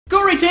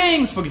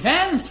Greetings, Poké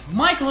fans!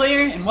 Michael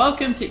here, and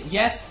welcome to...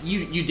 Yes,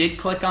 you did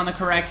click on the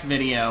correct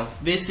video.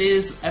 This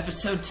is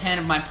episode 10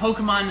 of my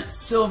Pokemon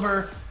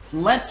Silver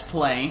Let's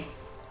Play.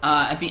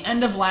 At the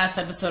end of last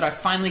episode, I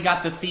finally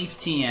got the Thief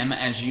TM,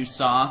 as you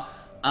saw.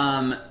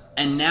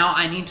 And now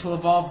I need to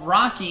evolve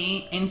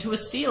Rocky into a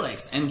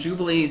Steelix, and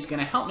Jubilee is going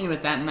to help me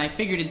with that, and I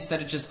figured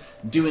instead of just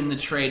doing the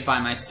trade by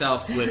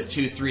myself with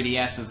two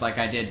 3DSs like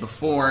I did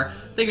before,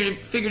 figured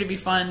it'd be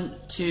fun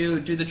to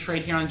do the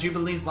trade here on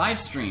Jubilee's live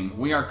stream.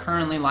 We are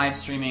currently live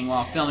streaming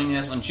while filming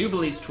this on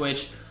Jubilee's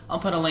Twitch. I'll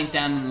put a link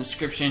down in the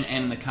description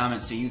and in the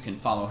comments so you can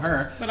follow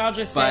her. But I'll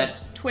just say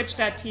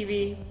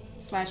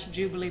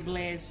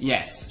twitch.tv/JubileeBlaze.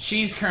 Yes,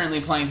 she's currently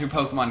playing through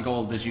Pokemon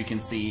Gold, as you can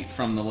see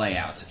from the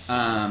layout.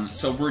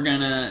 So we're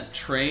gonna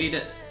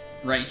trade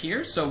right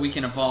here so we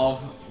can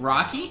evolve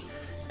Rocky,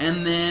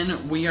 and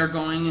then we are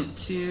going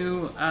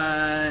to,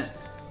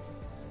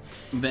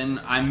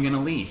 then I'm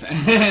gonna leave,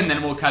 and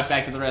then we'll cut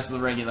back to the rest of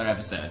the regular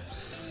episode.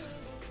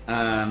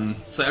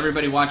 So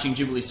everybody watching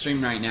Jubilee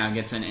stream right now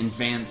gets an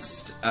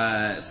advanced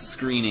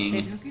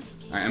screening.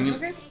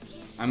 Alright,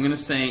 I'm gonna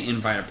say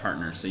invite a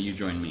partner, so you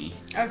join me.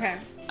 Okay.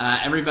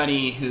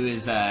 Everybody who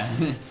is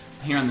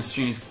here on the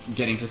stream is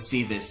getting to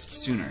see this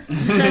sooner.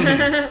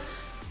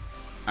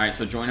 Alright,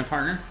 so join a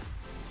partner.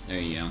 There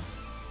you go.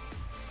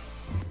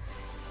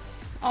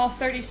 All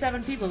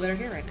 37 people that are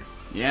here right now.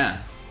 Yeah.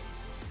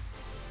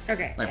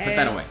 Okay. Wait, put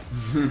that away.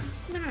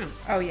 No.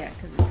 Oh, yeah.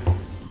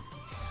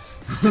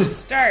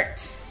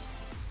 Start.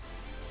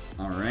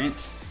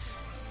 Alright.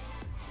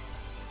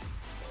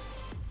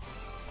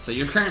 So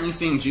you're currently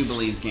seeing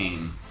Jubilee's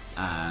game.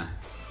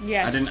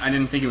 Yes. I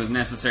didn't think it was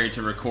necessary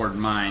to record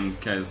mine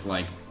because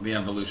like the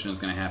evolution is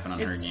going to happen on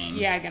her game.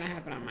 Yeah, gonna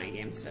happen on my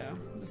game. So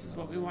this is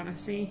what we want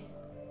to see.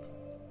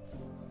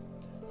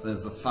 So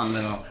there's the fun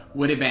little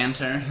witty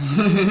banter.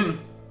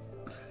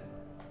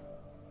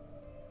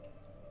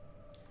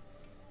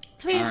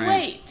 Please right.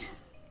 wait.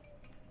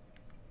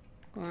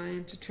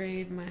 Going to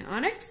trade my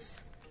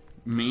Onyx.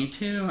 Me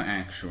too,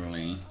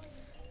 actually.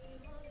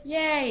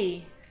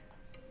 Yay!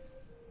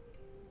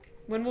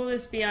 When will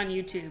this be on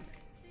YouTube?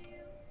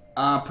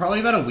 Probably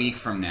about a week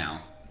from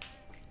now.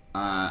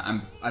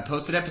 I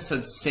posted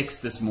episode 6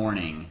 this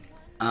morning.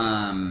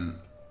 And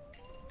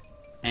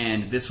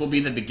this will be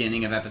the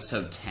beginning of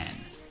episode 10.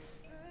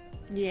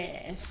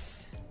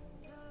 Yes.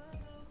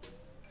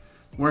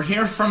 We're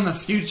here from the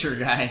future,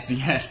 guys.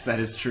 Yes, that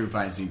is true,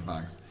 Piscine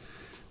Fox.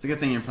 It's a good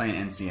thing you're playing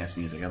NCS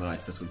music,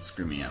 otherwise this would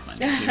screw me up on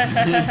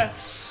YouTube.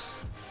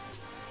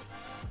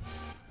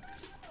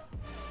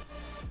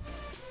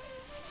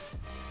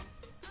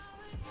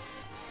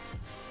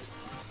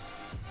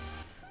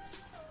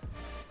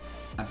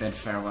 I bid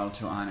farewell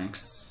to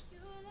Onyx.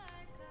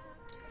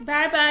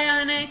 Bye-bye,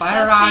 Onyx. Bye,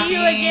 I'll Rocky. see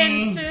you again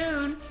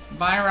soon.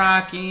 Bye,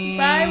 Rocky.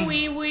 Bye,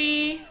 Wee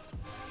Wee.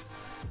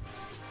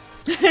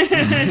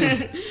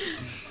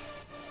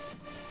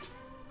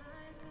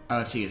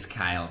 OT is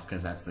Kyle,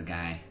 because that's the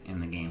guy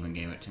in the game who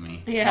gave it to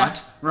me. Yeah.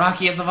 What?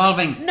 Rocky is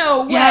evolving!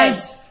 No way!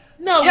 Yes!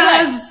 No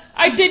yes!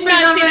 way! I did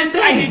not see this.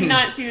 I did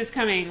not see this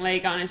coming.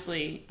 Like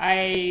honestly,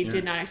 I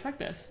did not expect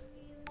this.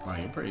 Wow,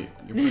 you're pretty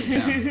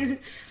down.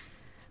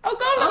 Oh,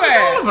 Gulliver!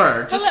 Oh,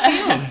 Gulliver! Just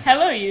hello,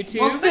 hello,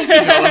 YouTube. Well, thank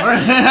you, Gulliver.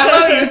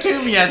 Hello,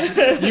 YouTube. Yes,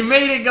 you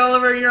made it,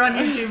 Gulliver. You're on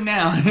YouTube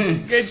now.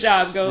 Good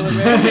job,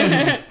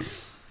 Gulliver.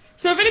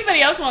 So if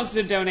anybody else wants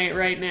to donate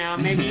right now,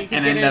 maybe you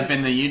can and end up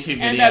in the YouTube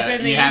video.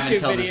 You have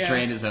until this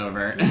trade is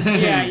over.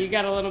 Yeah, you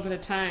got a little bit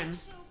of time.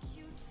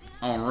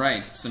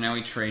 Alright, so now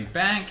we trade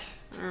back.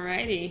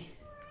 Alrighty.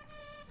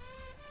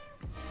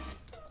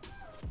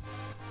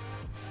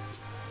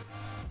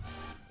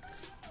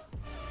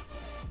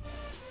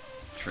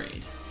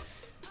 Trade.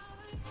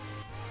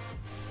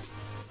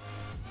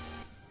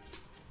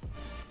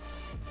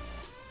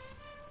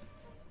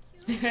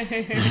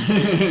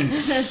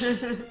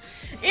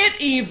 It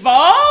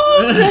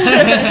evolved?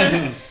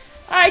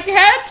 I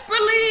can't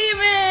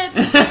believe it!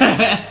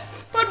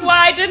 But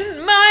why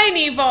didn't mine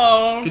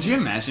evolve? Could you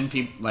imagine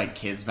people, like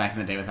kids back in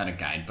the day without a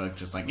guidebook,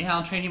 just like, yeah,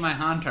 I'll trade you my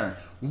Haunter.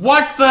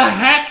 What the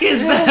heck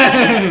is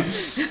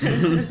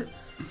that?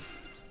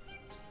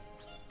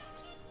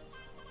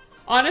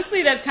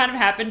 Honestly, that's kind of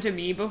happened to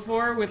me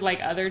before with like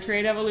other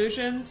trade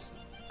evolutions.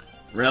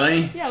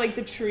 Really? Yeah, like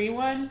the tree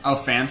one. Oh,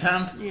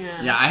 Phantom?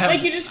 Yeah. Yeah, I have.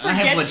 Like you just forget. I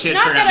have legit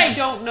not that I forgotten.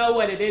 don't know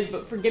what it is,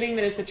 but forgetting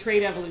that it's a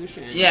trade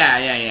evolution.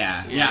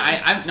 Yeah.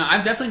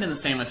 I've definitely done the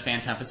same with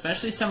Phantom,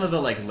 especially some of the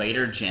like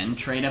later gen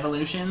trade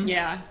evolutions.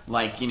 Yeah.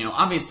 Like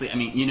obviously, I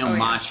mean, Oh, yeah.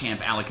 Machamp,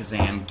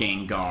 Alakazam,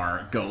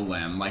 Gengar,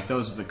 Golem. Like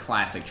those are the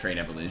classic trade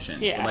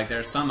evolutions. Yeah. But like there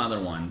are some other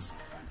ones.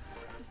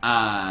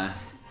 All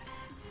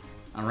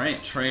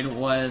right, trade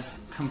was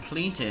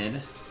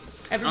completed.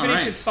 Everybody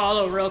should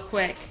follow real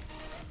quick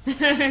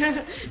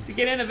to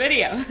get in the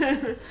video.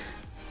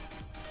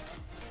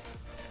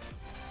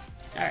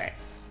 All right.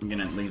 I'm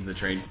gonna leave the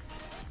trade.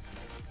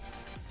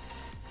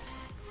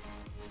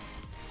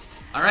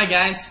 Alright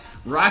guys,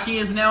 Rocky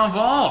is now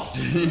evolved!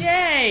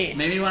 Yay!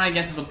 Maybe when I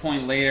get to the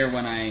point later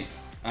when I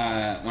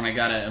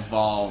gotta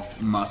evolve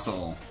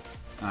Muscle,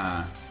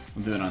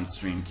 We'll do it on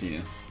stream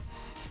too.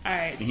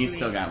 Alright, She's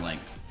still got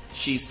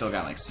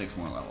like 6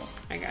 more levels.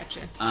 I gotcha.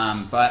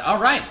 But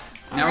alright.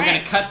 Now we're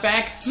gonna cut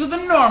back to the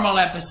normal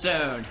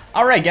episode.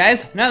 Alright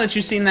guys, now that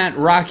you've seen that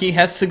Rocky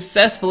has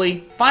successfully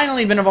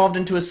finally been evolved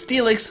into a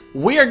Steelix,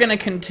 we are gonna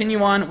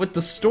continue on with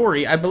the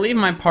story. I believe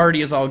my party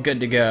is all good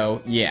to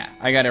go. Yeah,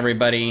 I got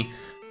everybody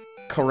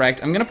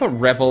correct. I'm gonna put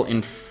Rebel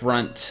in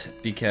front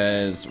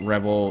because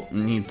Rebel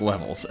needs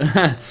levels.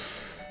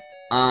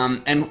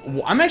 And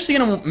I'm actually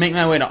gonna make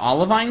my way to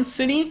Olivine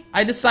City,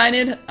 I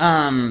decided.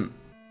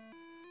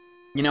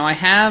 You know,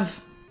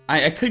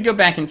 I could go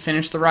back and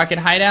finish the Rocket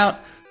Hideout,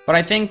 but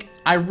I think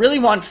I really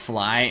want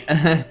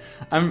Fly.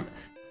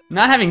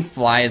 Not having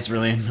Fly is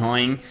really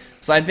annoying,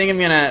 so I think I'm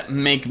gonna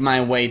make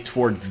my way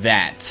toward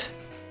that.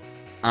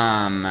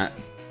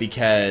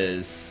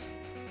 Because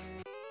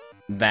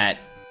that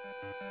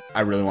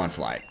I really want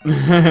Fly.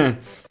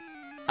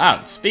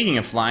 Oh, speaking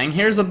of flying,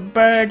 here's a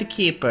bird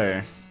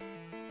keeper.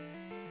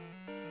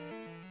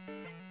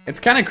 It's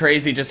kind of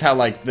crazy just how,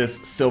 like, this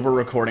silver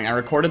recording, I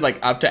recorded, like,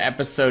 up to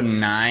episode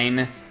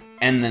 9,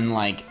 and then,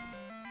 like,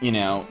 you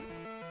know,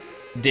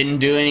 didn't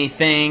do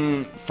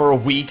anything for a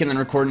week, and then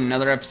recorded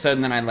another episode,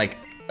 and then I, like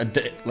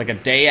a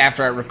day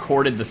after I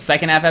recorded the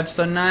second half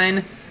episode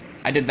 9,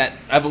 I did that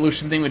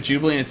evolution thing with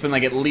Jubilee, and it's been,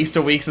 like, at least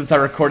a week since I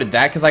recorded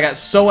that, because I got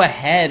so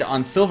ahead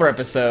on silver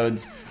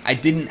episodes, I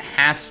didn't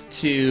have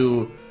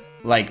to,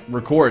 like,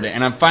 record it,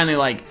 and I'm finally,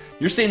 like,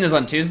 you're seeing this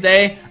on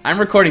Tuesday, I'm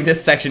recording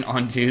this section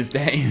on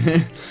Tuesday.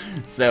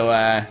 So,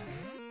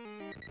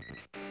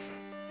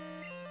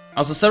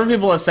 also, several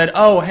people have said,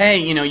 oh, hey,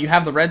 you know, you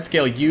have the red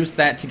scale, use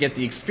that to get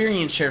the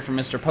experience share from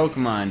Mr.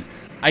 Pokemon.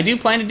 I do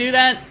plan to do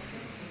that,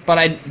 but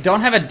I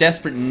don't have a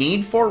desperate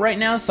need for it right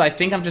now, so I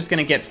think I'm just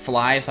gonna get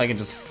Fly so I can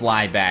just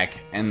fly back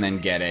and then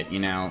get it, you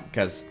know,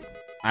 because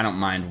I don't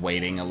mind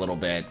waiting a little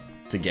bit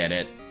to get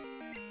it.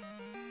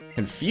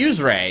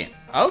 Confuse Ray.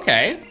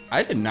 Okay,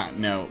 I did not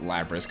know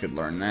Lapras could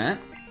learn that.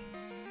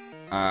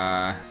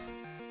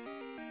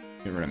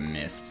 Get rid of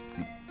Mist.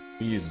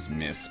 Who uses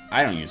Mist?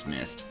 I don't use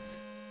Mist.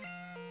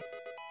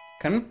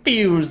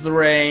 Confuse the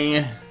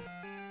Ray.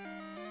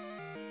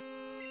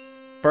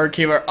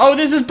 Birdkeeper. Oh,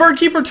 this is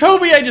Birdkeeper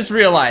Toby, I just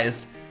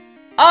realized.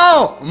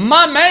 Oh,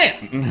 my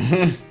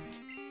man.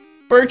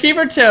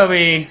 Birdkeeper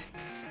Toby.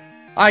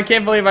 I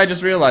can't believe I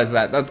just realized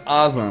that. That's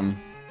awesome.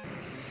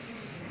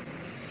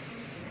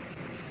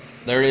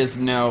 There is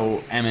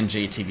no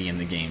MandJTV in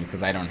the game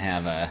because I don't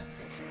have a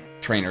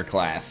trainer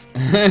class.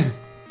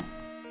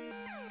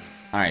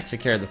 Alright,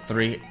 took care of the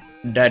 3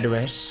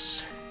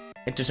 Doduos.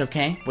 It is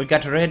okay. We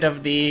got rid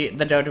of the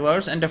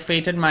Doduos and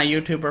defeated my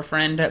YouTuber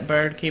friend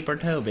Birdkeeper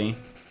Toby.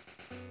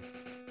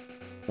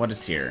 What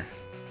is here?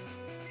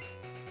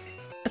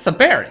 It's a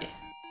berry.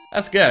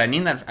 That's good. I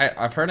need that.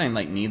 I've heard I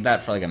like need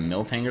that for like a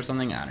Miltank or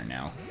something. I don't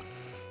know.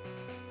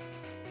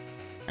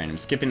 Alright, I'm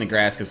skipping the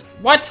grass because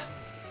what?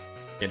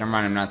 Okay, never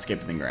mind, I'm not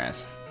skipping the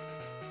grass.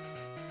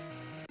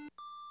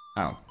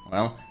 Oh,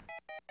 well.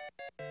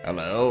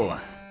 Hello.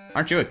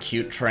 Aren't you a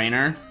cute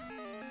trainer?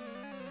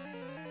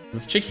 Is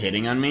this chick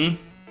hitting on me?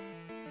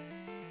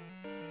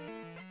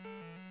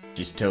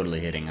 She's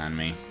totally hitting on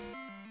me.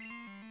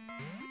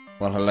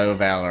 Well, hello,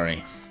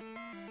 Valerie.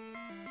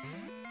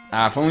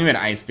 If only we had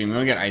Ice Beam. We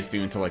won't get Ice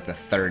Beam until like the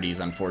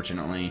 30s,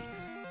 unfortunately.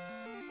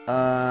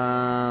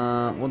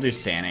 We'll do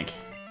Sanic.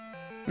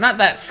 Not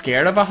that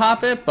scared of a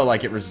Hoppip, but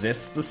like it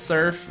resists the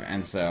surf,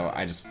 and so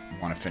I just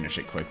want to finish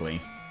it quickly.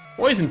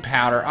 Poison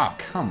Powder, oh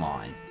come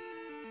on.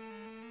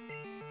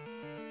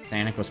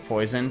 Sanic was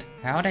poisoned.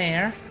 How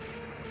dare?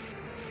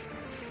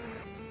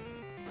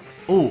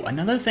 Ooh,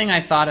 another thing I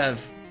thought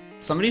of,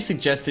 somebody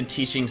suggested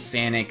teaching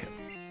Sanic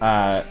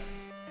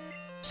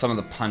some of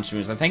the punch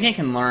moves. I think I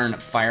can learn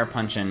Fire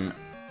Punch and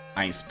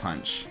Ice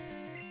Punch,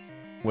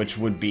 which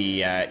would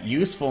be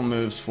useful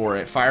moves for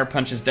it. Fire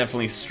Punch is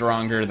definitely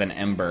stronger than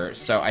Ember,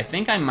 so I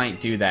think I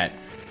might do that.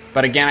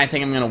 But again, I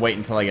think I'm going to wait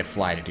until I get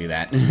Fly to do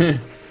that.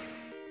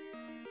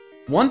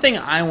 One thing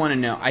I want to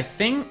know, I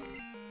think,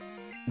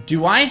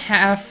 do I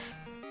have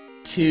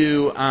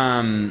to,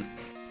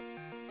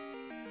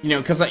 you know,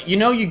 because you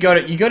know you go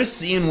to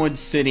Cianwood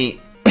City,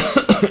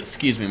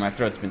 excuse me, my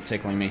throat's been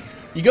tickling me.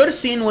 You go to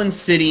Cianwood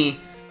City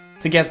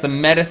to get the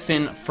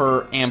medicine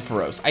for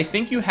Ampharos. I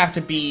think you have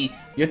to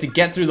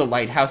get through the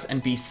lighthouse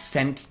and be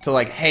sent to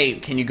like, hey,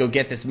 can you go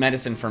get this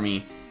medicine for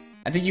me?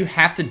 I think you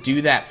have to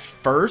do that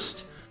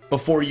first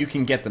before you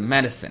can get the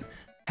medicine.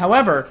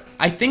 However,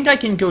 I think I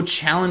can go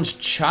challenge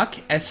Chuck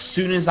as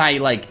soon as I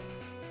like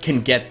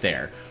can get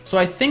there. So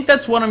I think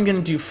that's what I'm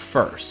gonna do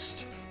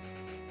first.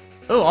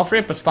 Oh, I'll free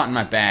up a spot in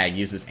my bag,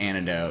 use this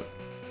antidote.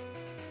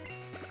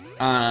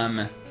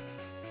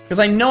 Because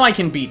I know I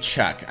can beat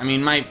Chuck. I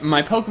mean, my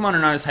Pokemon are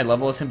not as high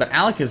level as him, but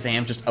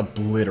Alakazam just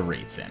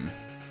obliterates him.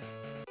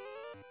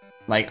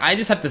 Like, I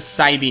just have to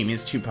Psybeam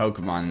his 2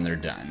 Pokemon and they're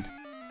done.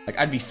 Like,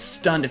 I'd be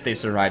stunned if they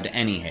survived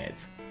any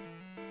hits.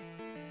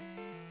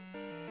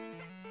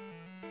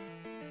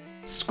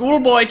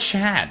 Schoolboy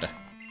Chad.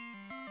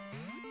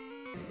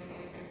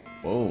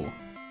 Whoa.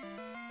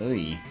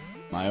 Oy.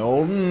 My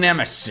old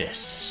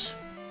nemesis.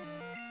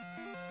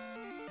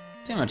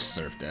 See how much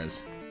Surf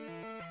does.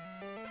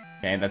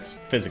 Okay, that's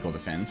physical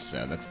defense,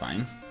 so that's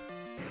fine.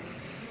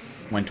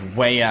 Went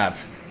way up.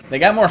 They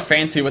got more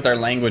fancy with our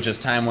language as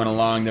time went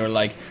along. They were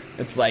like,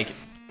 it's like,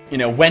 you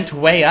know, went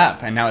way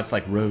up, and now it's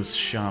like rose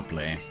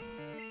sharply.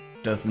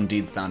 Does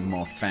indeed sound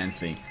more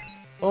fancy.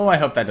 Oh, I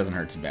hope that doesn't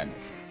hurt too bad.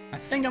 I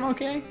think I'm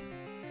okay.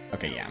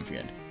 Okay, yeah, I'm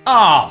good.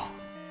 Oh!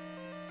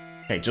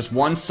 Okay, just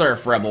one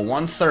Surf, Rebel.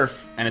 One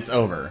Surf, and it's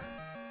over.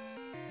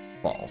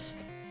 Balls.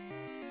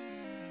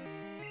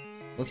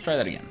 Let's try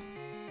that again.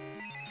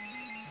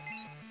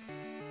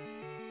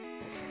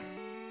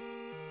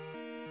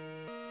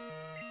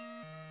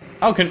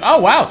 Oh, oh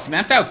wow,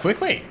 snapped out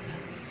quickly.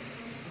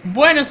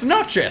 Buenas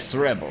noches,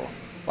 Rebel.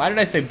 Why did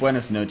I say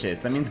buenas noches?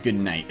 That means good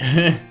night.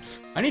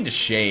 I need to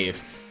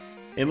shave.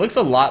 It looks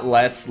a lot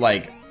less,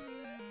 like,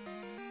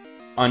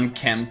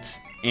 unkempt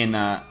in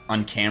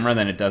on camera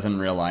than it does in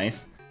real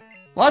life.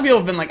 A lot of people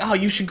have been like, oh,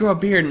 you should grow a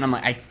beard, and I'm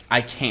like,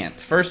 I can't.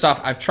 First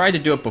off, I've tried to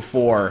do it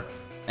before,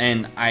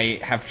 and I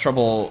have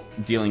trouble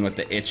dealing with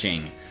the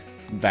itching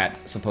that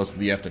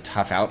supposedly you have to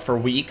tough out for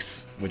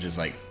weeks, which is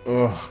like,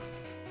 ugh.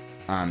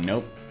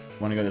 Nope.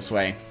 Want to go this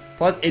way.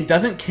 Plus, it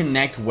doesn't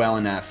connect well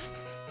enough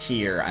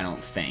here, I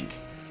don't think.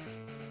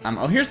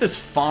 Oh, here's this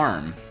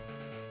farm.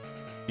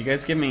 You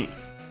guys give me...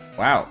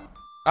 Wow.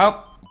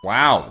 Oh,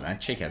 wow.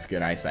 That chick has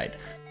good eyesight.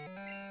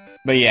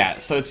 But yeah,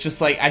 so it's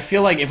just like, I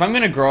feel like if I'm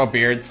gonna grow a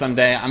beard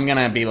someday, I'm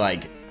gonna be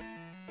like...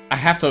 I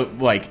have to,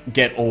 like,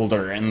 get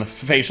older, and the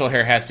facial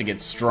hair has to get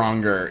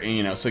stronger,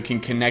 you know, so it can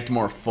connect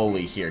more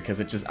fully here, because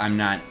it just,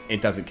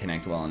 it doesn't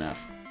connect well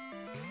enough.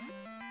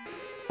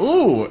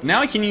 Ooh,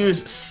 now I can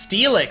use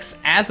Steelix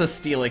as a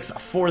Steelix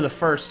for the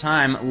first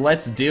time.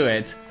 Let's do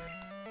it.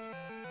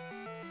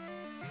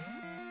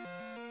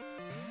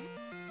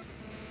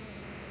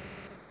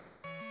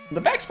 The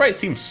back sprite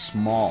seems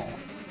small.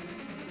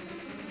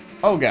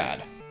 Oh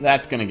god,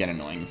 that's gonna get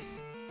annoying.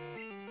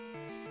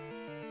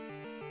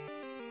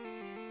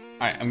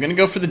 Alright, I'm gonna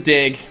go for the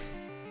dig.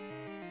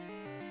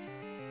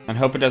 And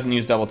hope it doesn't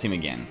use double team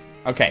again.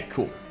 Okay,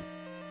 cool.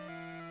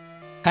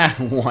 Ha,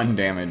 1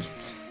 damage.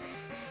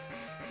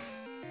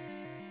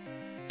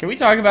 Can we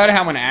talk about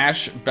how when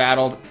Ash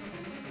battled...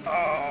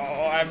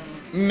 Oh, I'm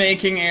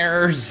making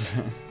errors.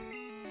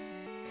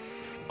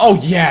 Oh,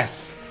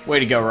 yes! Way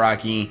to go,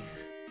 Rocky.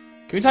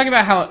 Can we talk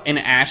about how in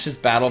Ash's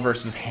battle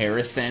versus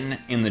Harrison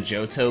in the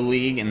Johto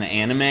League in the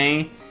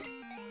anime,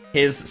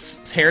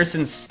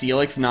 Harrison's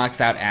Steelix knocks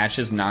out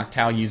Ash's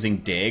Noctowl using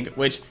Dig,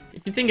 which,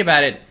 if you think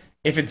about it,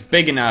 if it's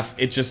big enough,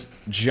 it just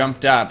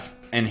jumped up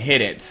and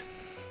hit it.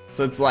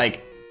 So it's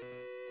like,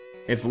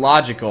 it's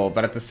logical,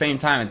 but at the same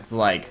time, it's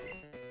like,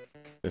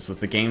 this was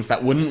the games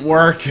that wouldn't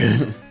work.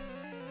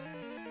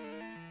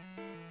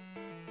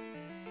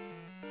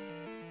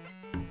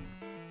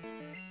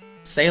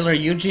 Sailor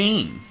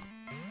Eugene.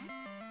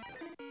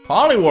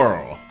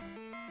 Poliwhirl.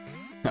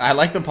 I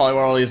like the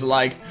Poliwhirl. He's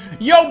like,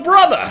 yo,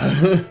 brother!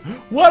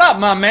 What up,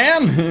 my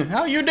man?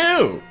 How you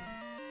do?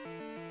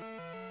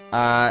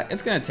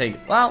 It's gonna take...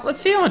 Well, let's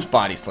see how much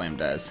Body Slam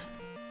does.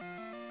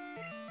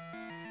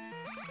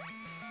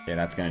 Okay,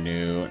 that's gonna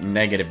do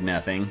negative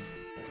nothing,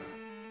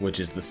 which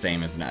is the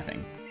same as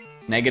nothing.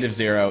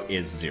 -0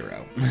 is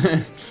 0.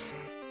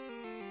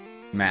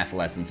 Math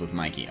lessons with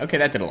Mikey. Okay,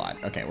 that did a lot.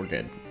 Okay, we're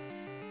good.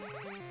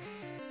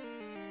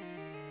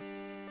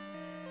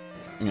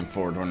 Looking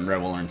forward to when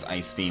Rebel learns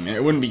Ice Beam.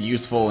 It wouldn't be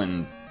useful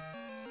in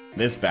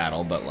this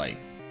battle, but like,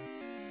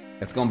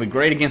 it's gonna be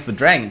great against the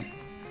dragons.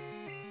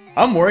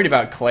 I'm worried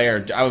about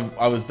Claire.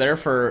 I was there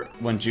for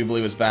when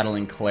Jubilee was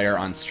battling Claire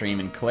on stream,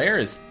 and Claire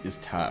is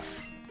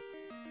tough.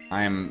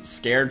 I'm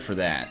scared for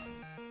that.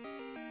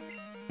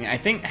 I mean, I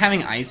think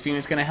having Ice Beam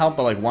is gonna help,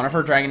 but like one of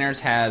her Dragonairs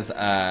has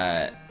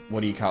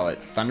what do you call it?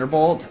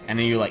 Thunderbolt, and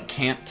then you like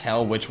can't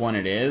tell which one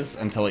it is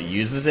until it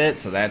uses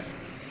it, so that's...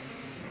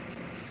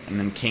 And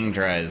then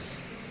Kingdra is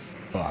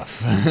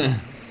buff.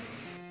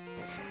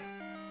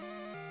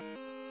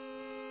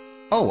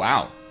 Oh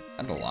wow,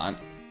 that's a lot.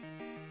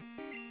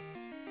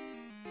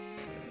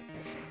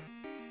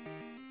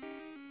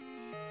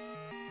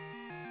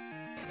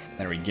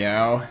 There we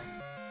go.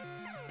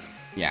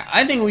 Yeah,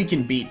 I think we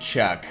can beat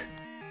Chuck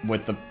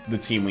with the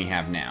team we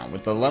have now.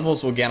 With the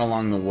levels we'll get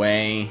along the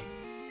way.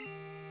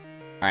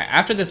 Alright,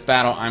 after this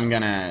battle, I'm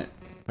gonna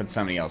put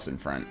somebody else in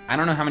front. I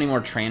don't know how many more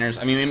trainers.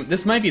 I mean,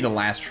 this might be the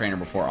last trainer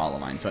before all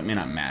of mine, so it may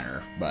not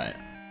matter, but...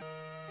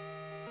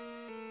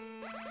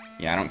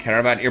 Yeah, I don't care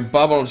about your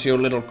bubbles, you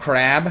little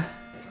crab.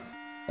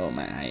 Oh,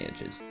 my eye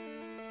itches.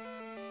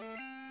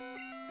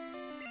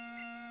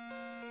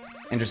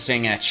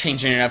 Interesting,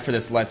 changing it up for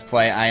this Let's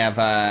Play. I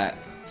have,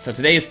 so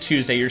today is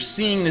Tuesday. You're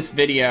seeing this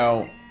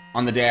video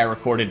on the day I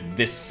recorded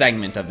this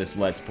segment of this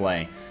Let's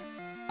Play.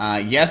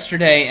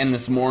 Yesterday and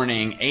this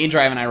morning,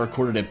 A-Drive and I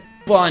recorded a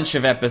bunch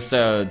of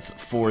episodes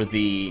for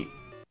the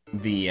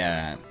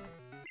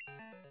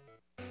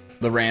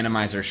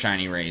randomizer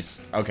shiny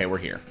race. Okay, we're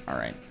here. All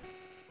right.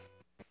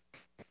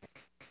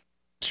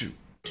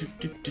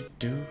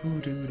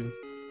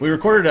 We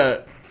recorded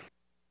a...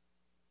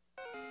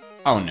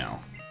 Oh no.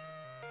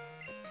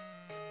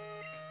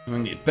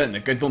 When you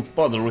panic, I don't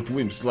bother with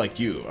wimps like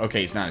you.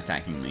 Okay, he's not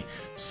attacking me.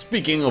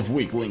 Speaking of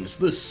weaklings,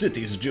 the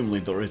city's gym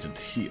leader isn't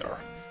here.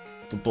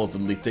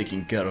 Supposedly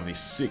taking care of a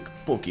sick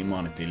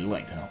Pokemon at the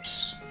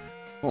lighthouse.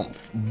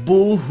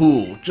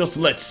 Boo-hoo, just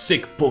let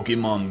sick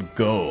Pokemon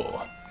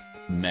go.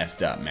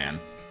 Messed up, man.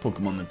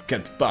 Pokemon that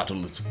can't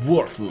battle is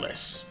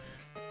worthless.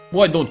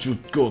 Why don't you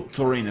go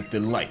train at the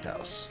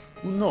lighthouse?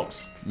 Who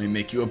knows, may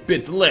make you a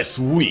bit less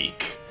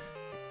weak.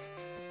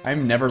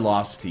 I've never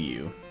lost to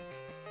you.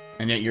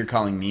 And yet you're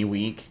calling me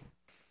weak?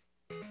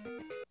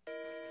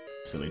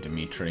 Silly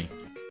Dimitri.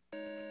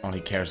 All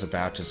he cares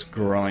about is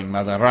growing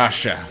Mother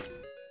Russia.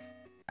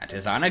 That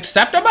is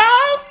unacceptable!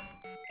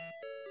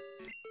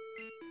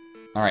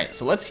 Alright,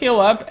 so let's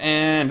heal up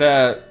and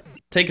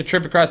take a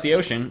trip across the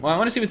ocean. Well, I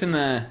want to see what's in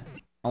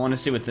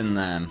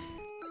the...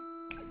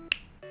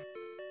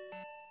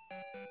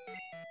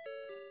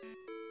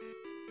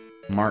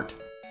 Mart.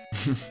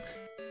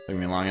 Took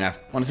me long enough.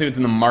 I want to see what's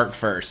in the mart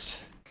first.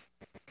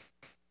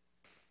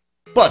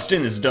 Bust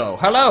in this dough.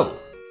 Hello!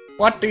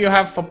 What do you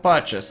have for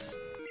purchase?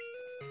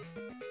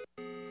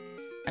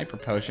 Hyper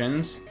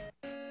potions.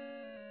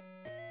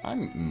 I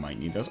might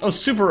need those. Oh,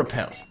 super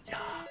repels. Yeah.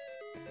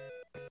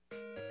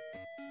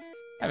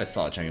 I have a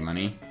solid chunk of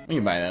money. We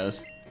can buy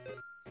those.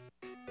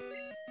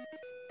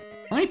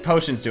 How many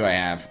potions do I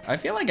have? I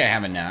feel like I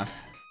have enough.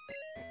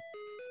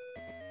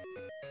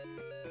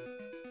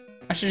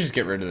 I should just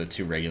get rid of the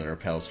 2 regular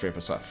repels, free up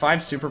a spot.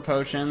 5 super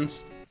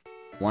potions,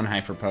 1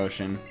 hyper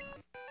potion.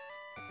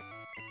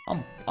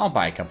 I'll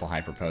buy a couple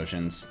hyper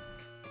potions.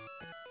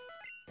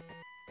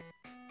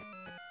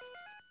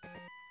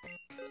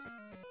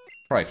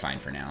 Probably fine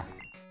for now.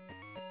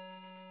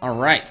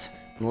 Alright,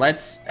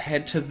 let's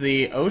head to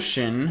the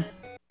ocean.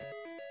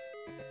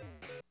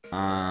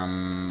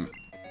 In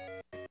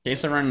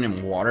case I run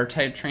into water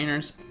type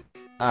trainers.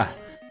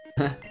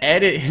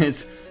 Ed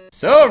is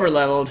so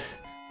overleveled.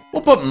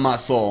 We'll put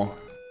muscle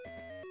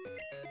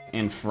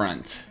in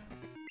front.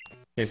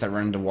 In case I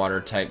run into water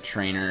type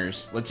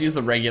trainers. Let's use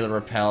the regular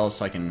repel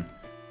so I can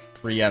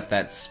free up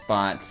that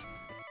spot.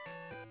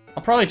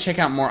 I'll probably check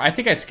out more. I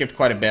think I skipped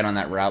quite a bit on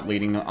that route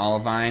leading to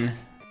Olivine.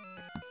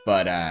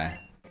 But,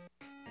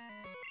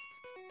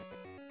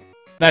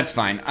 that's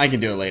fine. I can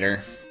do it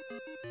later.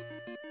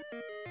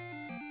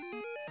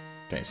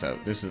 Okay, so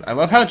this is... I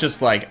love how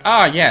just like...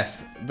 Ah,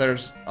 yes!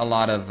 There's a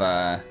lot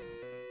of,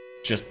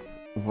 just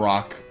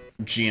rock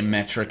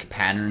geometric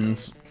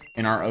patterns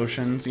in our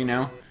oceans, you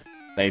know?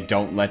 They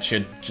don't let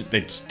you...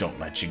 They just don't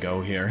let you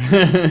go here.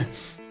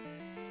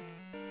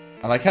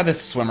 I like how this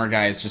swimmer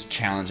guy is just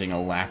challenging a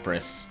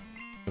Lapras.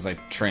 Because I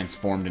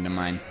transformed into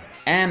mine.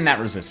 And that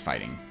resists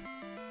fighting.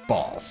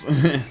 Balls.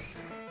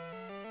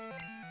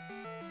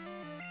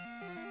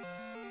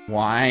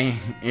 Why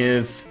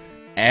is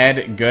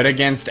Ed good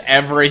against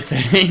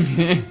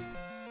everything?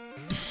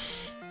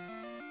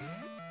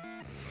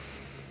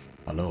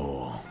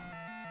 Hello.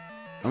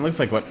 It looks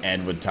like what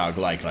Ed would talk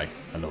like,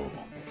 hello.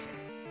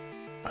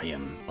 I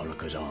am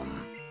Alakazam,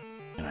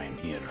 and I am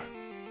here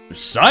to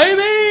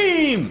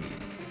Psybeam!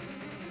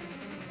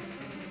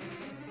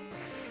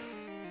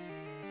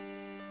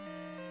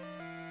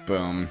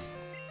 Boom.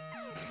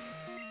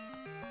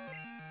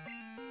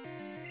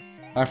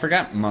 I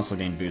forgot muscle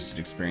gain boosted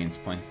experience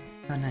points.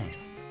 Oh,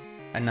 nice.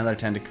 Another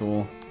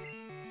Tentacool.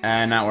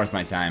 Not worth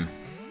my time.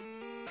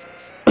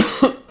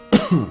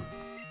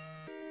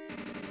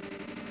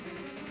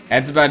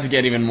 Ed's about to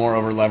get even more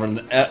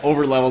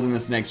overleveled in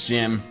this next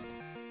gym.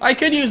 I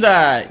could use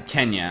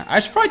Kenya. I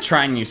should probably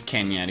try and use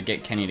Kenya to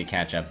get Kenya to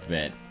catch up a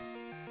bit.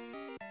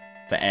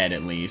 To Ed,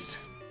 at least.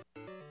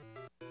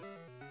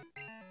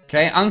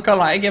 Okay,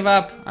 uncle, I give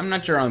up. I'm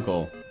not your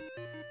uncle.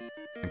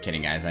 I'm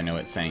kidding, guys. I know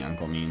what saying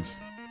uncle means.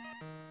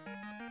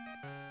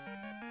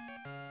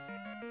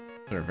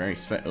 They're very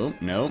oh,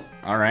 no.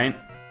 Alright.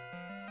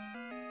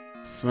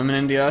 Swimming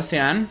in the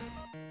ocean.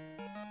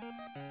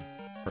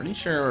 Pretty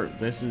sure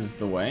this is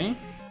the way.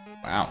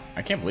 Wow,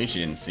 I can't believe she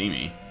didn't see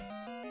me.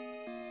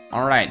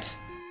 Alright.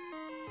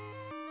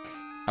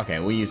 Okay,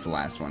 we'll use the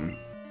last one.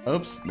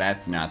 Oops,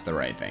 that's not the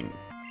right thing.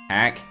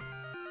 Hack.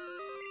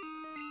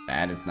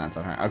 That is not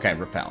the right... Okay,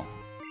 repel.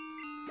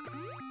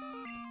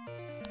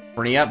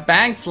 Free up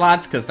bag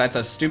slots, because that's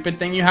a stupid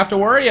thing you have to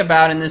worry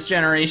about in this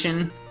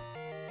generation.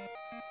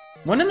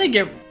 When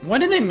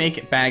did they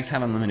make bags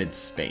have unlimited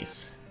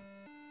space?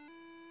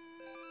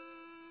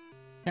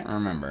 Can't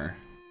remember.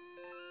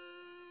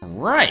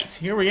 Right,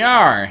 here we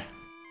are.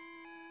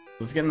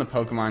 Let's get in the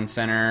Pokemon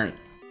Center,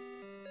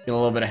 get a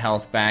little bit of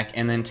health back,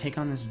 and then take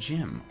on this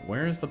gym.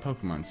 Where is the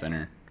Pokemon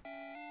Center?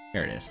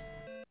 Here it is.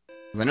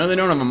 Because I know they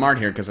don't have a mart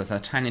here because it's a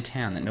tiny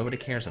town that nobody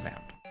cares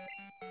about.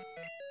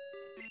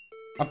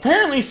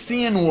 Apparently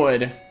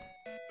Cianwood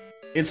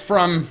is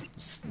from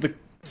the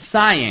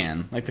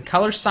cyan. Like the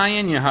color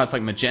cyan, you know how it's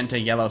like magenta,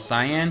 yellow,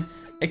 cyan?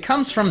 It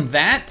comes from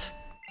that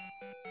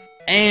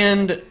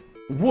and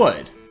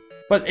wood.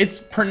 But it's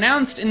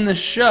pronounced in the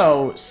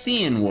show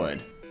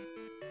Cianwood.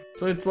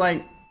 So it's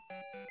like,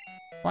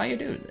 why you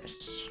do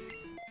this?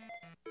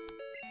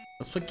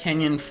 Let's put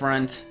Kenya in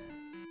front.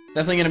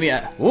 Definitely gonna be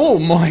a... Oh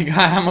my god,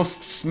 I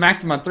almost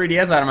smacked my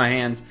 3DS out of my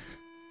hands.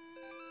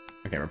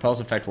 Okay, repulse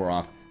effect wore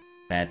off.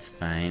 That's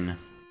fine.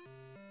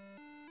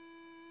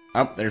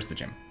 Oh, there's the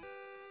gym.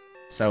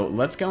 So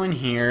let's go in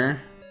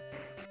here.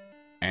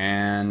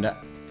 And...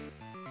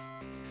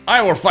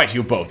 I will fight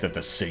you both at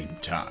the same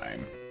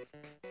time.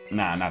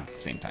 Nah, not at the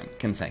same time.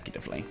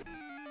 Consecutively.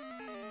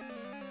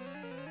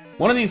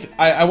 One of these...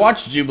 I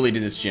watched Jubilee do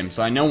this gym,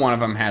 so I know one of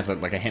them has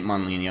like a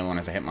Hitmonlee and the other one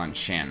has a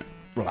Hitmonchan.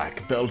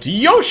 Black Belt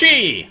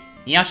Yoshi!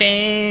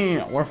 Yoshi!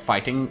 We're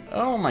fighting...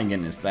 Oh my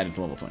goodness, that is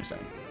level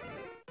 27.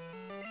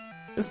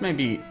 This may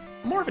be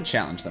more of a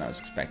challenge than I was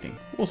expecting.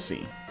 We'll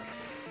see.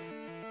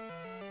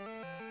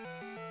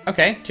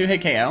 Okay,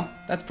 2-hit KO.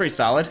 That's pretty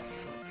solid.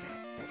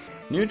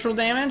 Neutral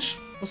damage?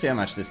 We'll see how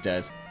much this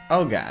does.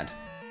 Oh god.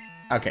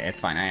 Okay,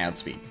 it's fine. I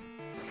outspeed.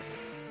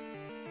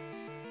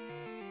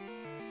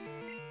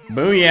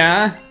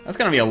 Booyah! That's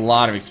gonna be a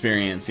lot of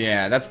experience.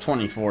 Yeah, that's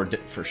 24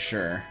 for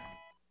sure.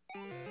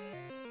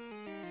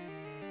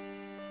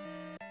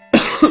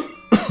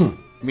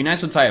 It'd be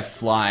nice once I have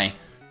Fly.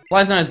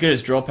 Fly's not as good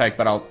as Drill Peck,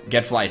 but I'll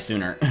get Fly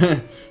sooner.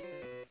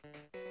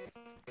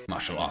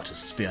 Martial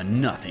artists fear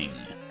nothing.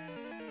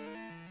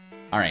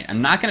 Alright,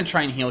 I'm not gonna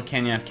try and heal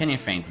Kenya. If Kenya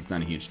faints, it's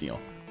not a huge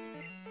deal.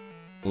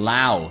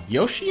 Lao.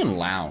 Yoshi and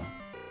Lao.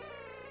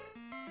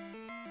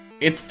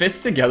 Its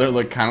fists together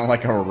look kind of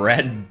like a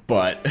red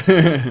butt.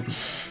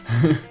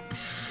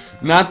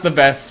 Not the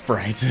best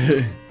sprite.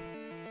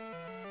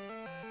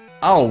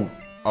 Oh,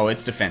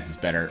 its defense is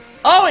better.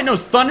 Oh, it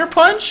knows Thunder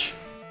Punch?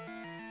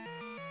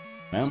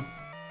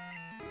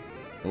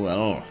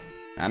 Well,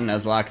 I'm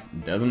Nuzlocke.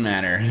 Doesn't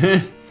matter.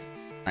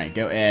 Alright,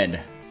 go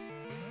Ed.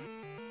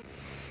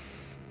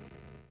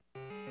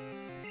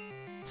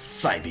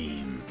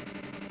 Psybeam.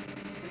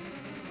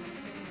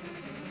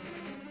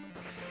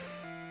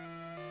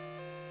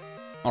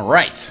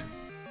 Alright.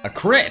 A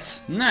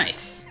crit.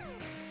 Nice.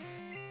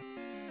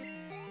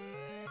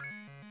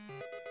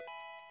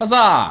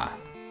 Huzzah!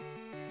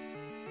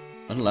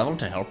 A level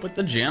to help with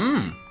the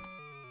gym.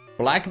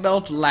 Black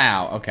Belt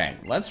Lao. Okay,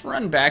 let's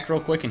run back real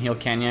quick and heal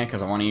Kenya,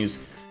 because I want to use...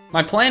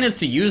 My plan is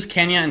to use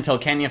Kenya until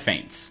Kenya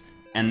faints,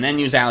 and then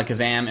use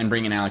Alakazam and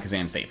bring in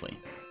Alakazam safely.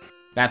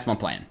 That's my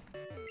plan.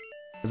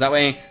 Because that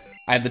way,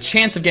 I have the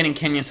chance of getting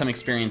Kenya some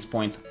experience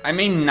points. I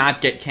may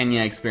not get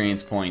Kenya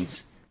experience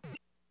points.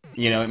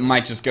 You know, it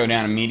might just go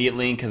down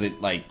immediately, because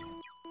it, like...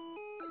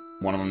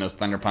 One of them knows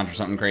Thunder Punch or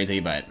something crazy,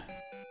 but...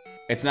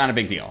 It's not a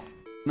big deal.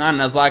 Not a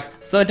Nuzlocke,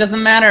 so it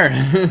doesn't matter!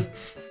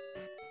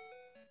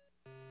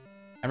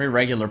 Every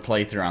regular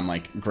playthrough, I'm,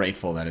 like,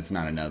 grateful that it's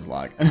not a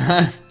Nuzlocke.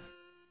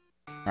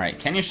 Alright,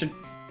 Kenya's still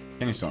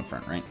in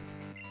front, right?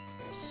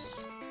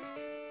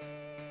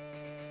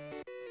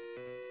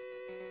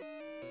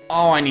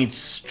 Oh, I need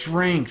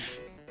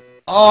strength.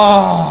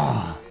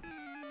 Oh!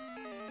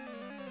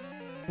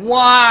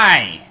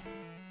 Why?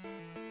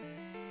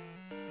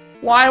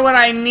 Why would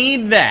I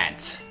need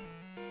that?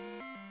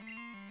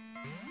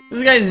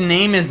 This guy's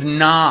name is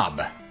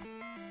Knob.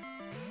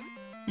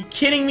 You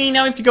kidding me?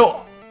 Now we have to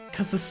go...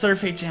 Because the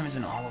Surf HM is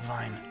an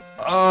Olivine.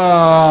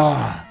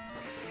 Oh.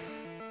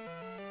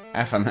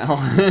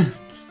 FML.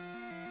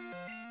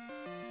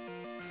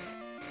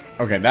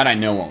 Okay, that I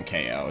know won't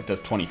KO. It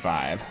does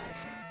 25.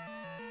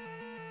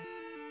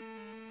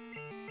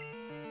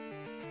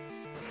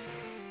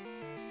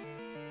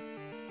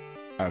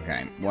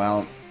 Okay,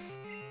 well...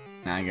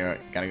 Now I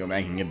gotta go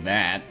back and get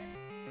that.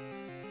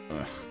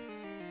 Ugh.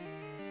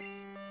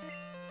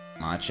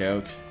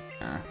 Machoke.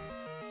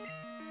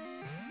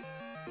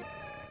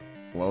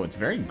 Whoa, it's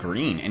very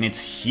green, and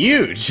it's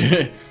huge!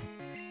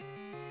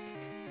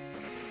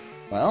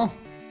 Well...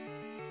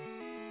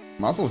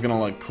 Muscle's gonna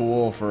look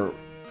cool for...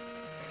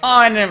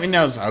 Oh, and it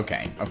knows...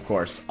 Okay, of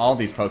course. All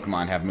these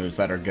Pokemon have moves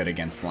that are good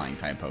against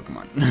Flying-type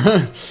Pokemon.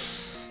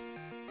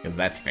 Because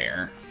that's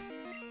fair.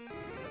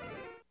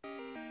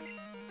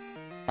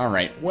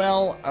 Alright,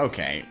 well,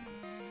 okay.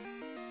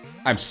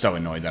 I'm so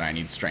annoyed that I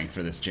need strength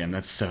for this gym.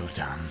 That's so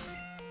dumb.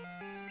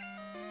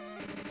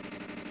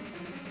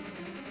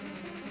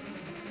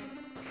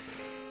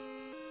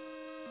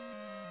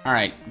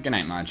 Alright, good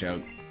night,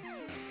 Macho.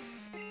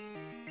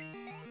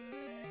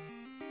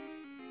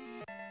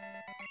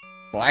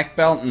 Black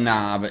Belt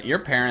Knob. Your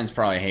parents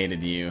probably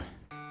hated you.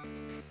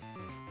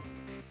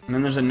 And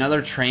then there's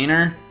another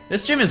trainer.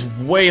 This gym is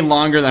way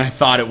longer than I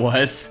thought it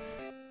was.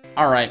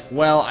 Alright,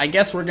 well, I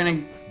guess we're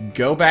gonna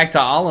go back to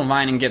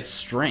Olivine and get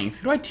strength.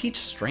 Who do I teach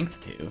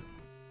strength to?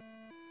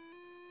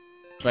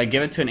 Should I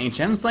give it to an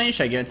HM Slave?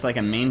 Should I give it to, like,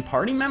 a main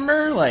party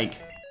member? Like...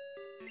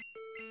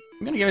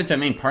 I'm gonna give it to a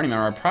main party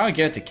member. I'll probably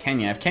give it to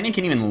Kenya. If Kenya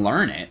can even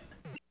learn it.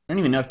 I don't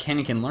even know if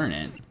Kenya can learn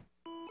it.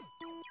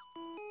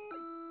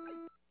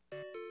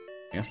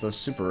 I guess those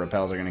super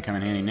repels are gonna come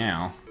in handy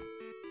now.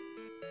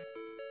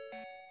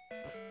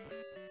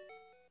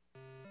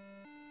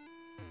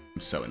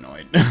 I'm so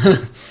annoyed.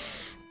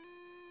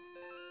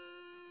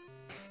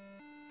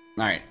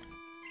 Alright.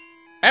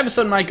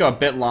 Episode might go a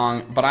bit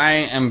long, but I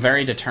am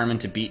very determined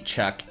to beat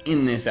Chuck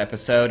in this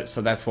episode,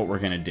 so that's what we're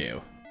gonna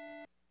do.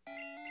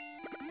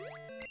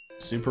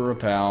 Super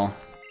repel.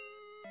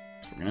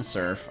 So we're gonna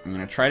surf. I'm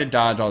gonna try to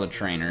dodge all the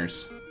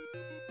trainers.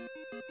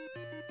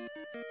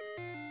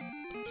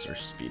 Surf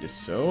speed is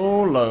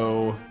so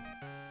low.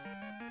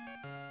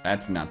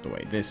 That's not the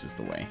way. This is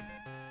the way.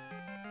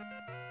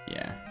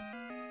 Yeah.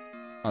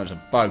 Oh, there's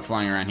a bug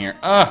flying around here.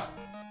 Ugh!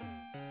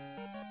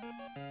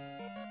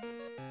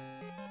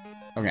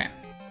 Okay.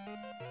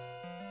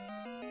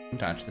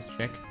 Dodge this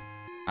chick.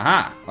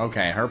 Aha!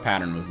 Okay, her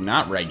pattern was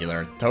not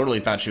regular. Totally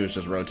thought she was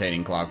just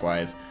rotating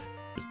clockwise.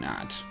 It was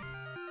not.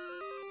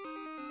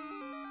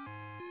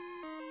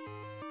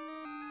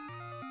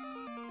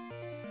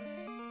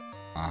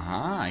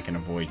 Aha, I can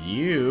avoid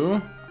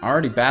you.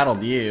 Already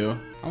battled you.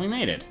 Oh, we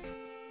made it.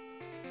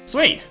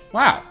 Sweet!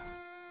 Wow.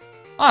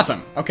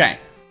 Awesome. Okay.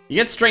 You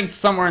get strength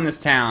somewhere in this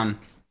town.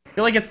 I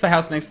feel like it's the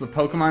house next to the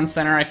Pokémon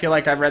Center. I feel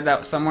like I've read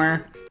that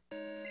somewhere.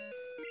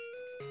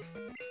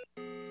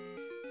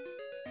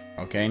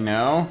 Okay,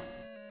 no.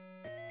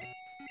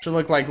 Should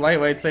look like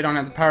lightweights. They don't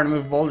have the power to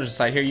move boulders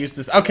aside. Here, use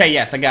this. Okay,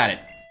 yes, I got it.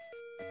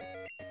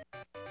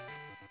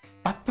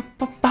 Ba, ba,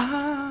 ba,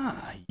 ba.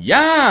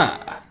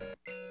 Yeah!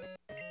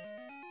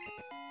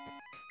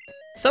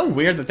 It's so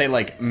weird that they,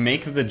 like,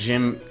 make the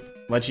gym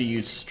let you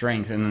use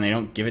strength and then they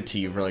don't give it to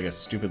you for, like, a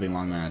stupidly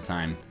long amount of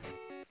time.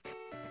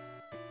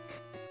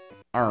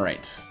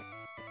 Alright.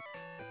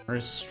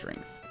 Where's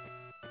strength?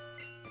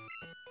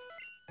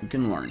 You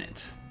can learn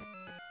it.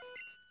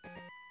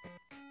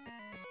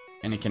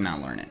 And you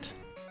cannot learn it.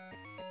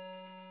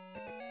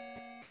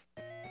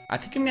 I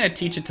think I'm gonna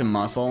teach it to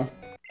muscle.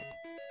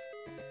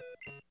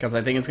 Because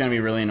I think it's gonna be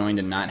really annoying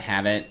to not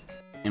have it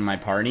in my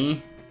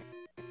party.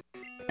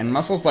 And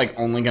muscle's like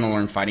only gonna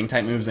learn fighting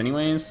type moves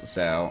anyways,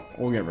 so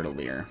we'll get rid of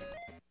Leer.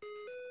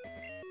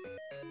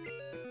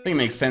 I think it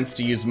makes sense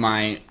to use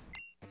my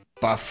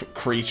buff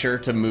creature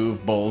to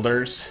move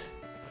boulders.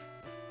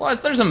 Plus,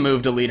 there's a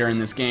move deleter in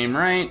this game,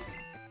 right?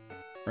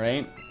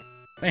 Right?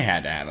 They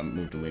had to have a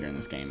move deleter in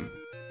this game.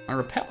 My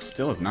repel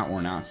still is not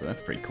worn out, so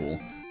that's pretty cool.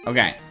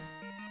 Okay.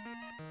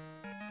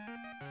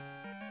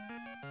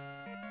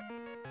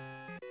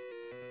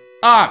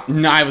 Ah!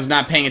 No, I was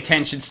not paying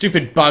attention.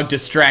 Stupid bug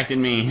distracted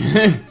me.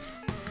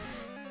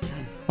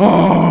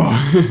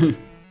 Oh!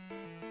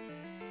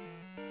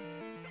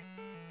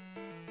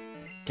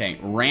 Okay,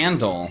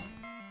 Randall.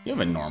 You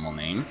have a normal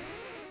name.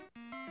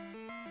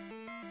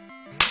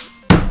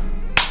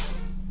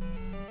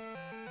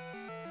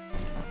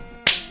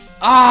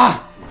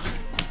 Ah!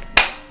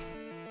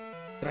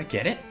 Did I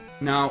get it?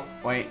 No,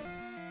 wait.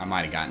 I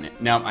might have gotten it.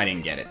 No, I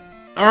didn't get it.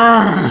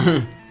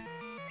 Urgh!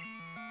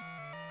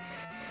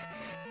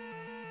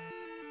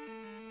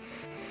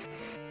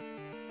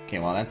 Okay,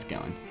 well that's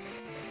going.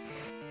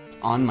 It's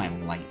on my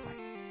light.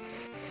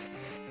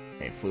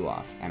 Okay, it flew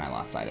off, and I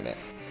lost sight of it.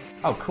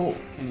 Oh, cool.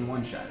 Can you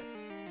one-shot it?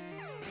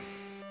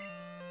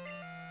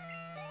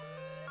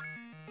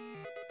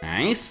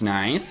 Nice,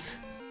 nice.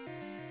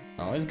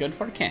 Always good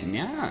for Ken,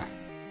 yeah.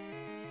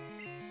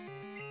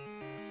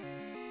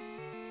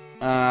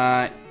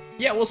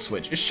 Yeah, we'll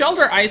switch. Is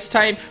Shelter Ice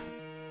type?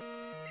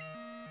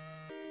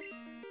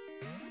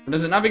 Or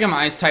does it not become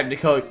Ice type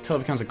until it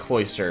becomes a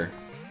Cloyster?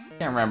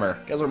 Can't remember.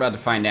 Guess we're about to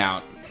find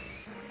out.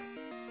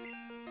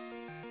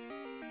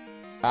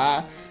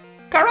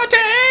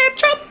 Karate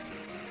chop!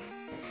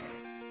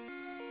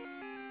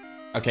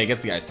 Okay,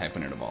 guess the Ice type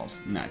when it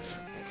evolves.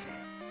 Nuts.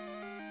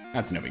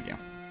 That's no big deal.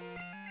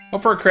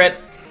 Hope for a crit.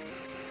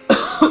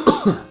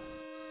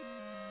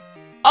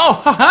 Oh,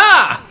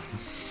 haha!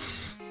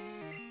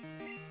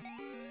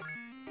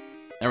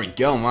 There we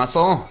go,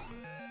 muscle.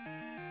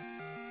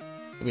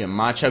 It'll be a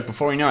Machuk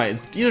before we know it.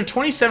 It's either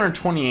 27 or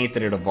 28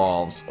 that it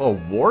evolves. Oh,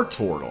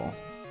 Wartortle.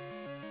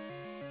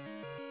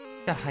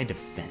 Got high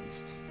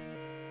defense.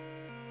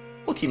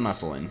 We'll keep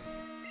muscle in.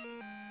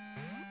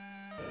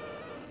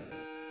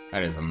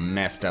 That is a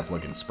messed up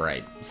looking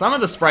sprite. Some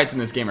of the sprites in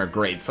this game are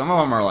great. Some of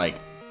them are like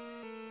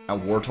a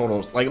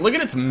Wartortle's. Like, look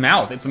at its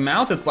mouth. Its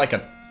mouth is like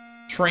a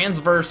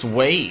transverse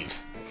wave.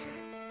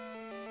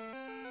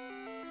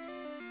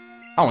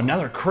 Oh,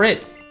 another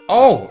crit.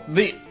 Oh,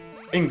 the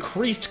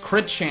increased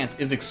crit chance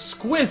is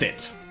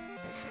exquisite.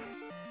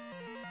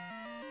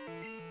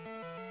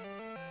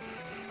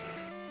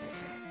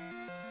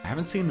 I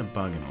haven't seen the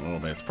bug in a little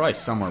bit. It's probably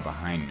somewhere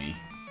behind me.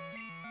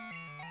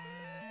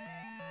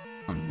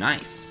 Oh,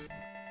 nice.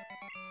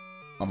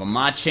 I'll have a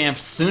Machamp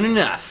soon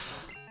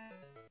enough.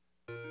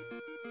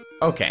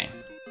 Okay.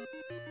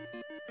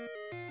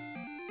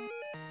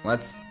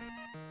 Let's...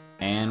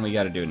 And we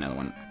gotta do another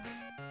one.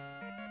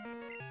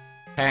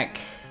 Heck.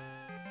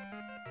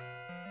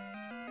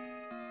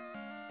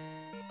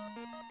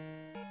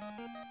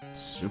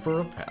 Super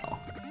repel.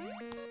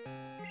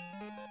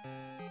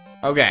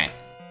 Okay.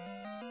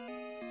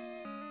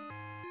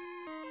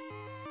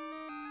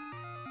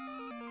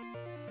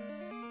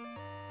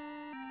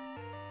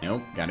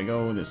 Nope, gotta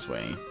go this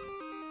way.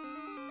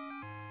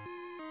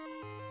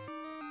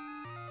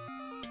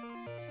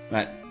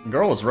 That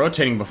girl was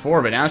rotating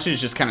before, but now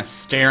she's just kind of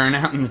staring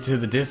out into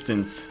the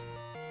distance.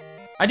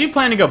 I do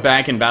plan to go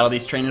back and battle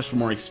these trainers for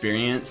more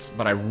experience,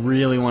 but I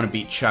really want to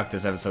beat Chuck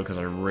this episode because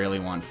I really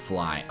want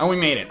Fly. Oh, we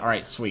made it.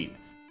 Alright, sweet.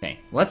 Okay,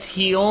 let's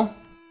heal.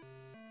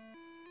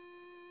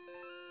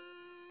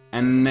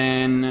 And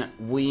then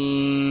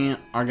we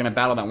are going to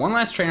battle that one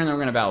last trainer, and then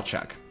we're going to battle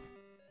Chuck.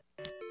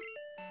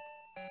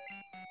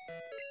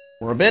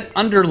 We're a bit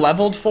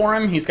under-leveled for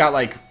him. He's got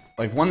like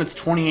one that's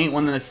 28,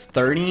 one that's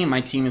 30.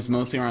 My team is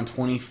mostly around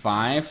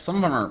 25. Some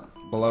of them are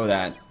below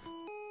that.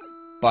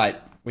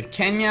 But with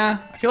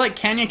Kenya, I feel like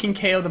Kenya can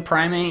KO the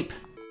Primeape.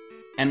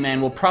 And then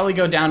we'll probably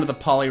go down to the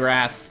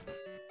Poliwrath.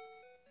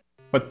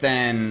 But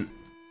then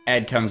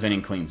Ed comes in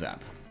and cleans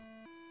up.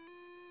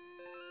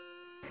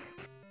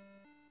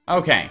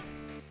 Okay.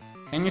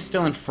 Kenya's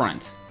still in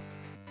front.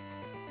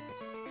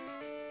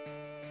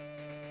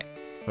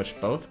 Push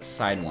both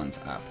side ones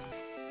up.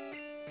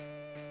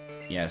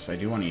 Yes, I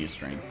do want to use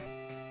string.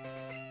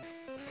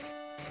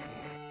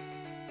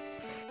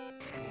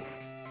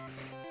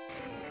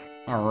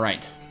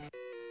 Alright.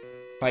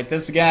 Fight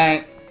this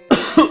guy.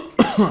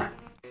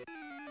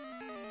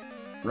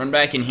 Run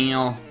back and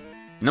heal.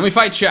 And then we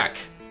fight Chuck.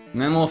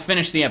 And then we'll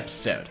finish the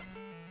episode.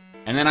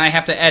 And then I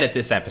have to edit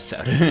this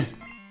episode.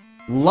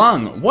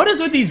 Lung. What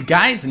is with these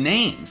guys'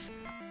 names?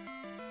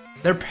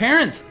 Their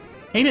parents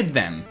hated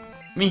them.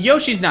 I mean,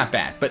 Yoshi's not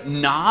bad, but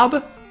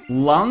Knob?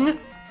 Lung?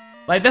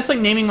 Like, that's like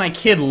naming my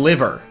kid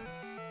Liver.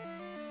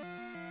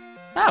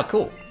 Oh,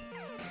 cool.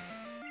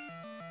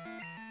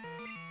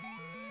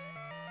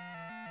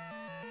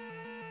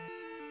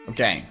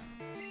 Okay.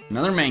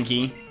 Another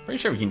Mankey. Pretty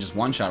sure we can just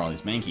one-shot all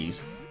these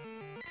Mankeys.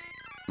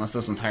 Unless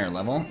this one's higher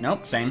level.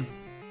 Nope, same.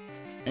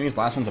 Maybe this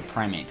last one's a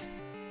Primeape.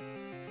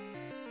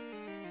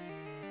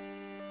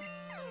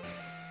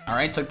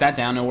 Alright, took that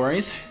down, no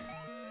worries.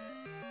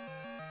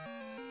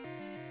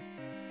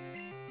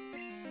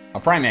 A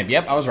Primeape,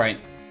 yep, I was right.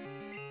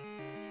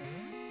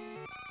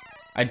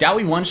 I doubt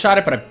we one-shot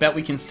it, but I bet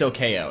we can still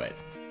KO it.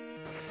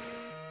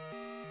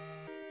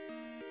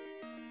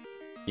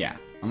 Yeah,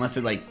 unless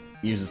it, like,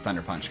 uses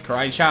Thunder Punch.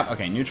 Karate Chop,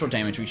 okay, neutral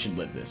damage, we should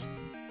live this.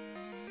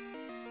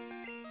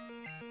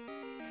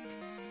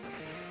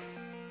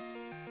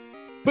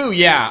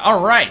 Booyah!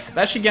 Alright,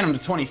 that should get him to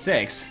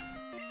 26.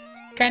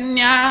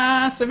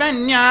 Kenya,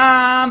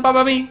 Savannah,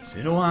 Bababi,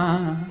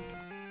 Sidoa.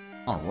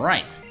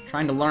 Alright,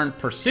 trying to learn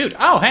Pursuit.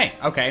 Oh, hey,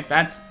 okay,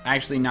 that's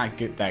actually not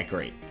good, that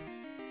great.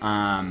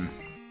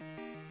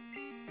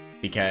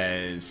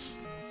 Because,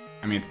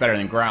 I mean, it's better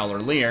than Growl or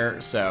Leer,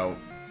 so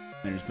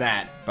there's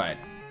that, but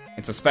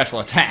it's a special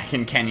attack,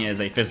 and Kenya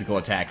is a physical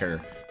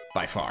attacker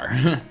by far.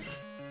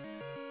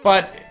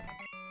 But,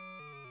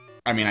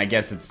 I mean, I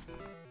guess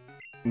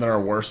there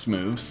are worse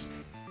moves,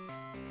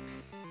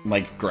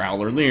 like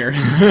Growl or Leer.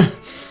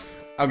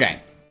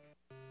 Okay.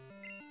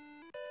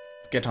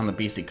 Let's get on the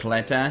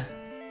bicicleta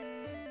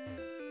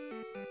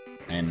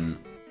and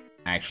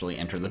actually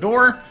enter the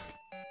door.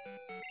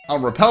 Oh,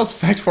 repels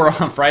effect for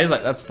on Fridays?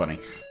 Like, that's funny.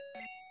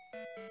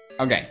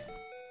 Okay.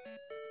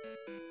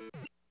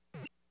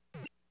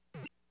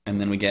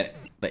 And then we get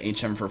the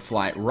HM for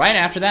Fly right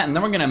after that, and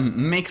then we're gonna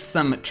make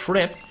some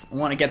trips. I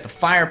want to get the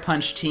Fire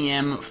Punch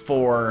TM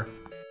for...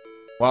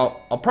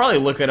 Well, I'll probably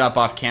look it up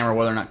off camera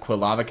whether or not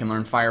Quilava can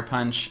learn Fire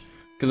Punch.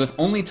 Because if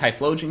only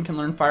Typhlosion can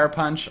learn Fire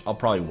Punch, I'll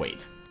probably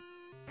wait.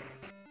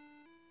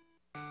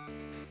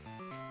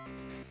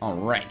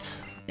 Alright.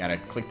 Gotta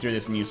click through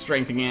this and use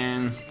Strength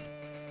again.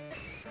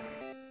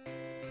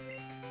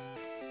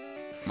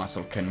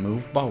 Muscle can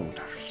move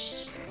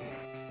boulders.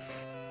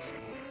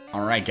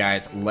 Alright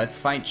guys, let's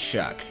fight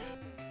Chuck.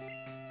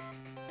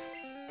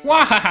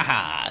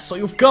 Wahahaha! So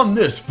you've come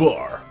this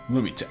far.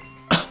 Let me tell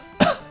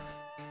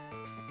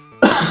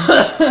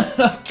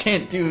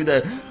Can't do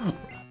the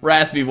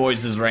raspy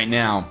voices right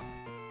now.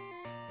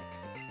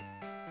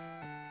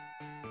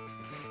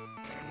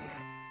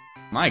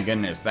 My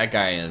goodness, that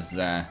guy is,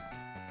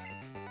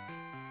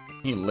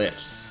 he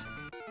lifts.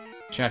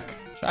 Chuck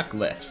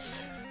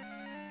lifts.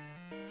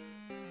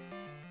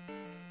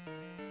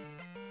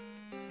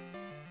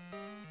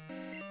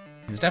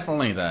 He's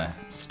definitely the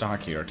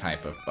stockier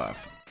type of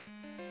buff.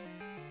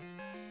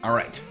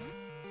 Alright.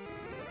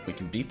 We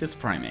can beat this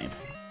Primeape.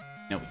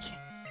 No, we can't.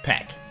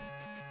 Peck.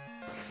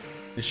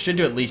 This should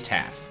do at least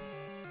half.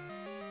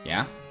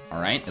 Yeah?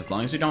 Alright, as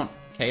long as we don't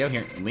KO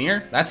here.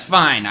 Leer? That's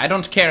fine. I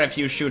don't care if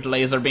you shoot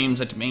laser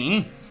beams at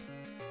me.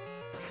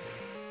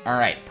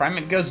 Alright,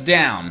 Primeape goes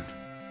down.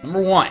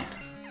 Number 1.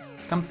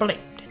 Completed.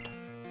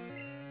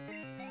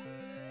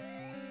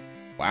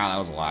 Wow, that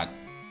was a lot.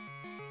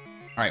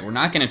 Alright, we're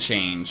not gonna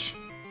change.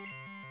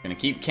 Gonna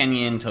keep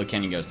Kenya until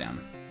Kenya goes down.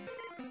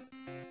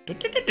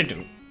 What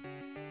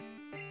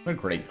a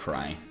great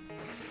cry.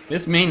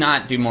 This may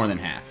not do more than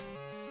half.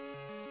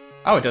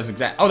 Oh, it does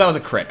exact. Oh, that was a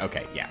crit.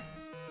 Okay, yeah.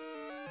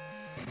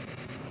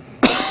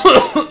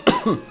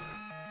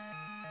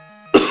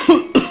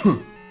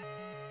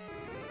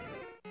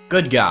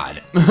 Good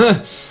God.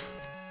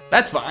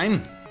 That's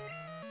fine.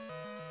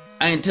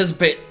 I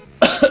anticipate...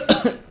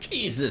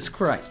 Jesus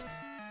Christ.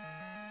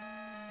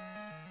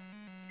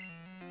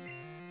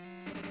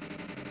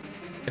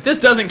 If this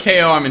doesn't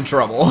KO, I'm in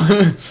trouble.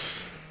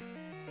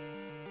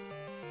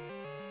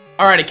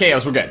 Alrighty,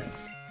 Chaos, we're good.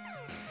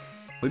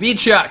 We beat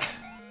Chuck.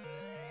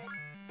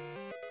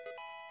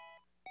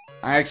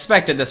 I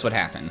expected this would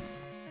happen.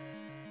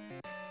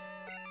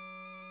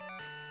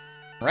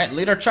 Alright,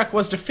 Leader Chuck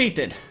was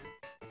defeated.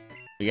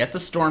 We get the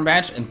Storm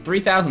Badge and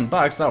 3,000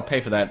 bucks. That'll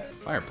pay for that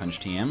Fire Punch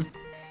TM.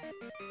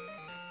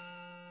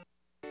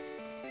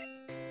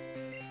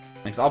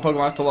 Makes all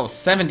Pokemon up to level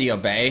 70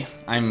 obey.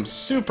 I'm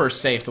super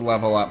safe to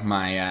level up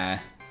my,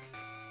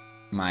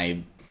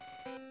 my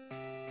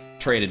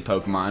traded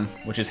Pokemon,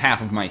 which is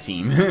half of my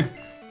team.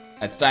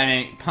 That's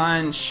Dynamic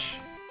Punch.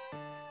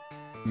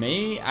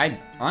 I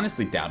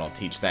honestly doubt I'll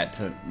teach that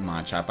to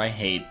Machop.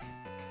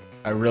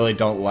 I really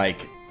don't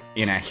like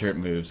inaccurate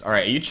moves.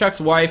 Alright, are you Chuck's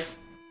wife?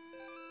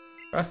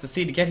 Across the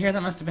sea to get here?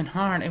 That must have been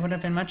hard. It would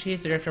have been much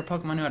easier if your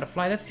Pokemon knew how to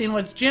fly. That's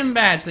Cianwood's gym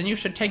badge. Then you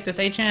should take this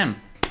HM.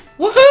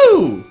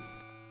 Woohoo!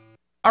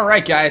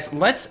 Alright guys,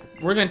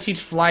 we're gonna teach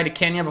Fly to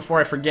Kenya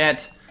before I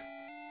forget.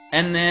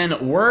 And then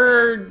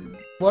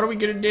what are we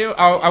gonna do?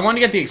 Oh, I want to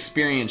get the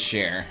experience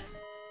share.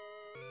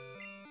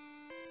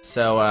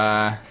 So,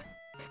 oh,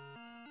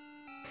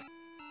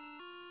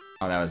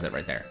 that was it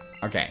right there.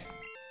 Okay.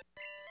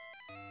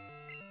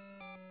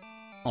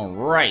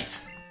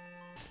 Alright.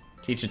 Let's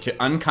teach it to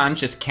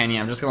unconscious Kenya.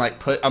 I'm just gonna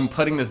like I'm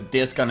putting this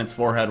disc on its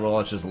forehead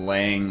while it's just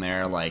laying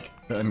there like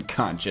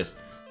unconscious.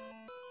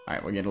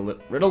 Alright, we'll get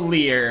rid of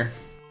Leer.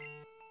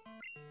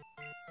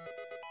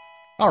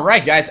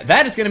 Alright guys,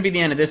 that is going to be the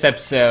end of this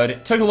episode.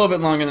 It took a little bit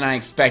longer than I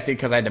expected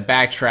because I had to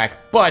backtrack,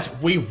 but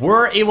we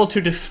were able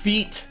to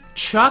defeat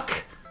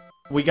Chuck.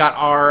 We got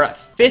our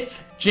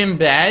 5th gym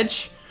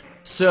badge.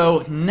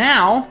 So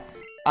now,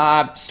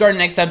 starting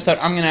next episode,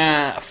 I'm going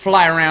to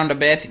fly around a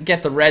bit,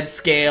 get the red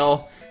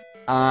scale,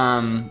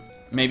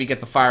 maybe get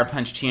the Fire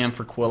Punch TM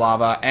for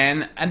Quilava,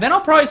 and then I'll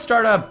probably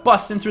start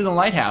busting through the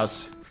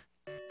lighthouse.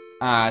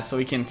 So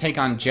we can take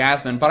on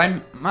Jasmine,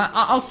 but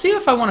I'll see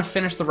if I want to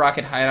finish the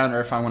Rocket Hideout or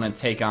if I want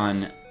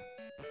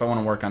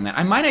to work on that.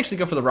 I might actually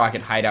go for the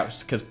Rocket Hideout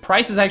because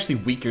Price is actually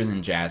weaker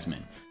than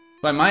Jasmine.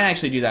 So I might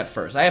actually do that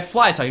first. I have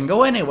Fly, so I can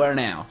go anywhere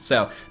now.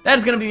 So that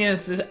is going to be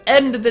the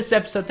end of this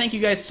episode. Thank you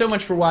guys so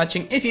much for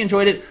watching. If you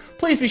enjoyed it,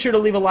 please be sure to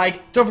leave a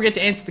like. Don't forget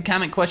to answer the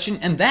comment question,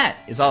 and that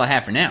is all I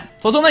have for now.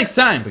 So until next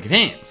time, Poke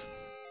fans,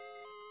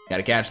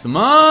 gotta catch them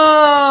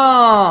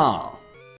all!